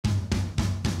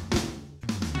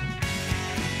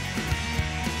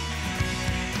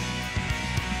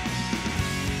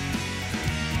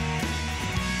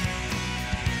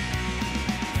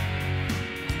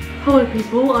Hello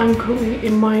people, I'm currently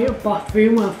in my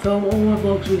bathroom where I filmed all my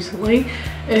vlogs recently.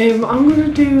 I'm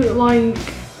going to do like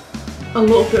a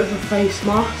little bit of a face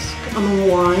mask and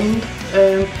unwind.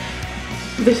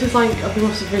 This is like, I've been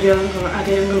watching the video, I'm going to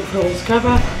edit, I'm going to put it all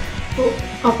together. But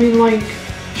I've been like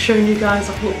showing you guys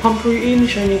like a little pamper routine,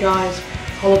 showing you guys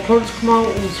how the products come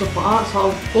out and stuff like that. So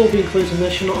I'll all be including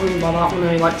this, you're not knowing by that when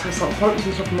I like test out the products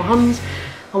and stuff on my hands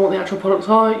and what the actual products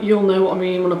are. You'll know what I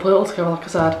mean when I put it all together, like I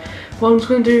said. But I'm just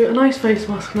going to do a nice face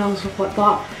mask now and stuff like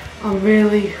that and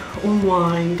really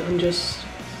unwind and just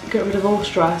get rid of all the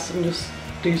stress and just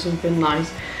do something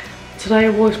nice. Today I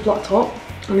wore this black top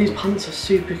and these pants are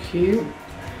super cute.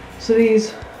 So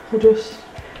these are just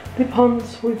the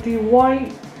pants with the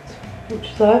white, which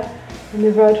is there, and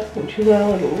the red, which is there,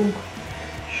 like little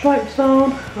stripes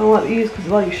down. I like these because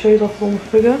it like shows off all my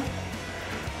figure,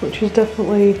 which is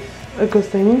definitely a good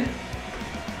thing.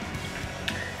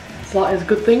 So that is a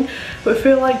good thing. But I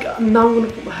feel like now I'm going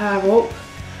to put my hair up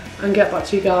and get back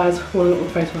to you guys when I put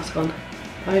my face mask on.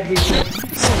 So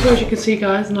as you can see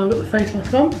guys, now I've got the face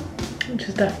mask on, which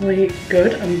is definitely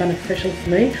good and beneficial for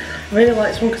me. I really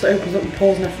like this one because it opens up my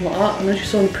pores and everything like that. And as you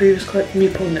saw in the previous clip, me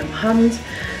putting it in my hands,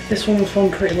 this one was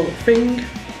from Pretty Little Thing.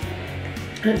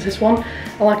 And it's this one.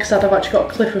 And like I said, I've actually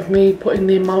got a clip of me putting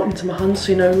the amount into my hands,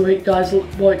 so you know what guys,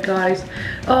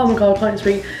 oh my god, I can't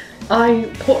speak.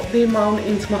 I put the amount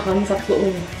into my hands, like a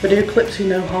little video clip, so you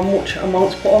know how much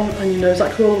amount's put on, and you know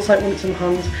exactly what it looks like when it's in my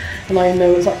hands, and I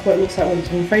know exactly what it looks like when it's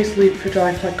on my face. Leave it for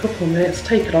dry for like a couple of minutes,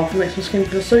 take it off, and makes my skin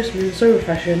feel so smooth, so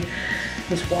refreshing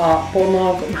and stuff like that. But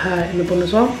now I've got my hair in the bun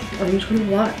as well, I'm just going to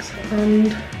relax,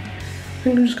 and I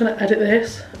think I'm just going to edit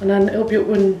this, and then it'll be up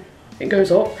when it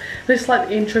goes up. This is like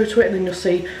the intro to it, and then you'll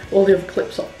see all the other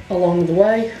clips along the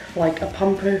way, like a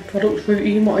pamper product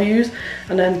routine, what I use,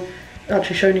 and then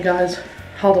actually showing you guys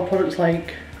how the products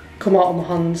like come out on the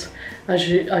hands, as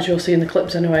you'll see in the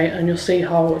clips anyway, and you'll see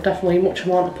how definitely much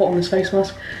amount I put on this face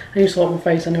mask, and you saw it on my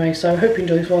face anyway. So I hope you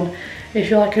enjoy this one. If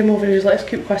you like any more videos like this,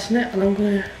 keep requesting it, and I'm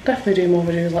going to definitely do more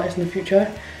videos like this in the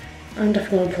future. I'm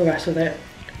definitely going to progress with it,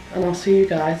 and I'll see you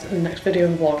guys in the next video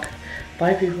and vlog.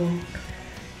 Bye people.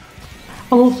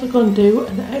 I'm also going to do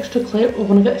an extra clip of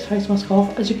when I get this face mask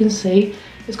off. As you can see,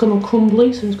 it's gone all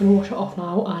crumbly, so I'm just going to wash it off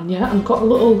now. And yeah, I've got a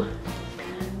little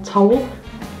towel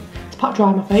to pat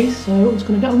dry my face, so I'm just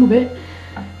going to get on with it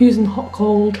using the hot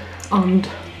cold and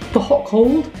the hot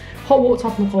water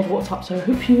tap and the cold water tap. So I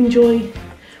hope you enjoy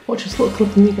watching this little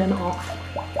clip of me getting it off.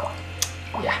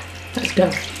 Yeah, let's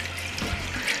go.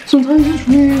 Sometimes it's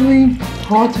really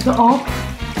hard to get off.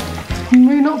 You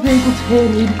may not be able to hear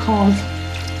me because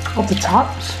of the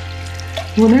taps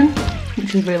running,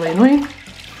 which is really annoying.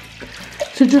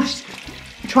 So just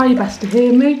try your best to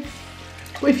hear me,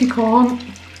 but if you can't,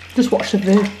 just watch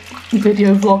the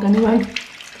video vlog anyway,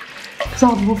 because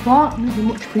I'd love that and it'd be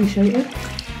much appreciated.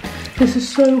 This is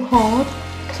so hard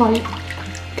to like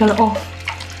get it off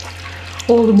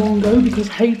all in one go, because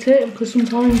I hate it, because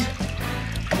sometimes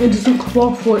it doesn't come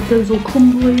off or it goes all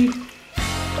crumbly.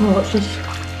 Oh, it's just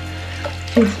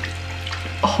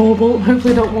horrible.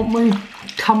 Hopefully I don't want my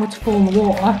camera to fall in the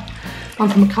water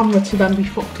and for my camera to then be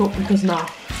fucked up, because now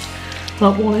I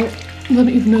don't want it. I don't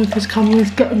even know if this camera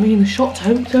is getting me in the shot, I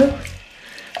hope so,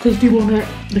 because I do want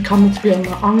the camera to be on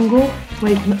that angle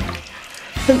where you can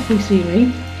hopefully see me,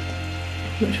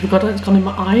 which I've got it, it's gone in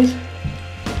my eyes.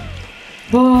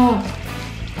 Ah,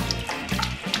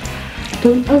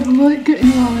 don't ever let it get in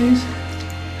your eyes.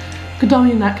 Go down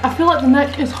your neck. I feel like the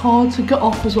neck is hard to get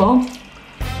off as well,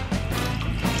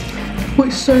 but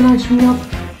it's so nice when you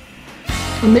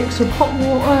have a mix of hot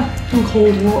water and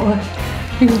cold water.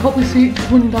 You can probably see it just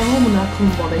running down my neck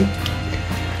and body,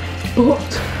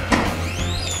 but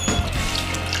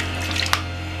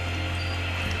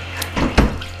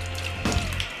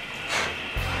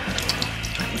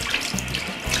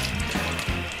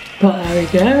there we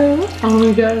go, and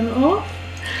we're going off.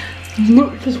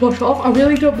 Look, just wash it off. I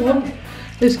really don't want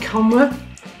this camera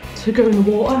to go in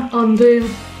the water, and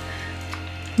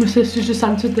my sister just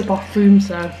entered the bathroom,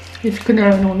 so if you can hear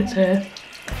anyone that's here,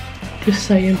 just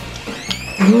saying.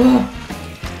 Oh,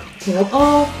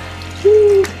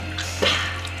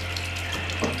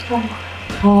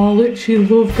 I literally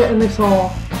love getting this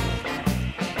off.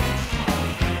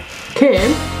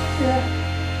 Kim?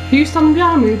 Yeah. Are you standing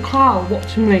behind me with Kyle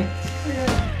watching me?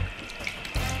 Yeah.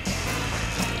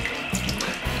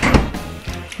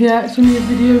 Yeah, it's only a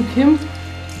video, Kim.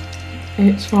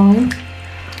 It's fine.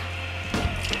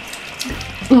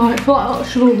 Right, I feel like that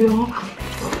should all be off.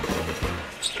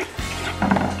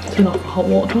 Turn off the hot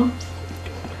water.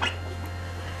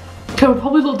 Okay, we'll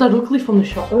probably look dead ugly from the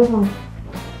shot, won't we?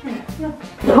 Yeah.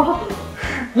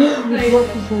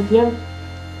 Yeah.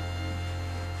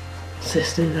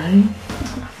 Sisters, eh?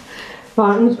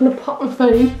 Right, I'm just gonna pop my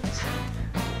face.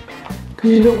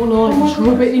 Because you don't want to like just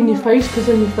rub it in your face, because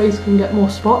then your face can get more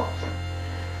spots.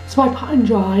 So by pat and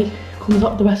dry comes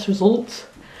up the best results.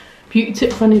 Beauty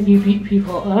tip for any of you beauty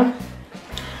people out there.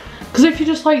 Because if you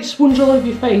just like sponge all over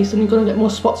your face, then you're going to get more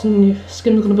spots and your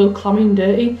skin's going to be clammy and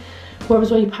dirty.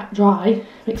 Whereas when you pat dry,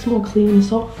 makes it more clean and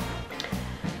soft.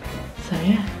 So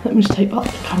yeah, let me just take back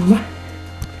the camera.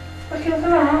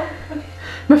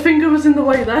 My finger was in the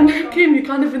way then. Kim, you're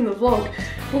kind of in the vlog.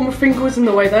 But my finger was in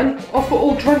the way then. I've got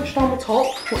all drenched down the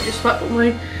top, what do you expect, but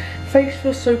my face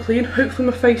feels so clean. Hopefully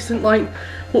my face didn't like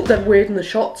look dead weird in the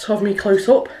shots of me close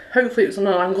up. Hopefully it was on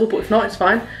an angle, but if not, it's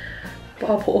fine. But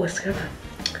I'll put all this together.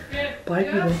 Bye,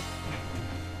 people.